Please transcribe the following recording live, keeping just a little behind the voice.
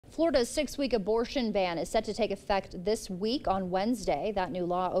Florida's 6-week abortion ban is set to take effect this week on Wednesday. That new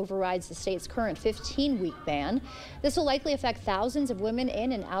law overrides the state's current 15-week ban. This will likely affect thousands of women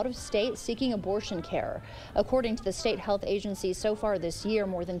in and out of state seeking abortion care. According to the state health agency, so far this year,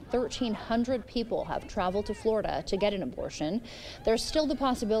 more than 1,300 people have traveled to Florida to get an abortion. There's still the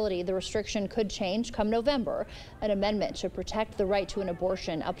possibility the restriction could change come November. An amendment to protect the right to an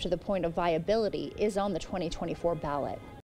abortion up to the point of viability is on the 2024 ballot.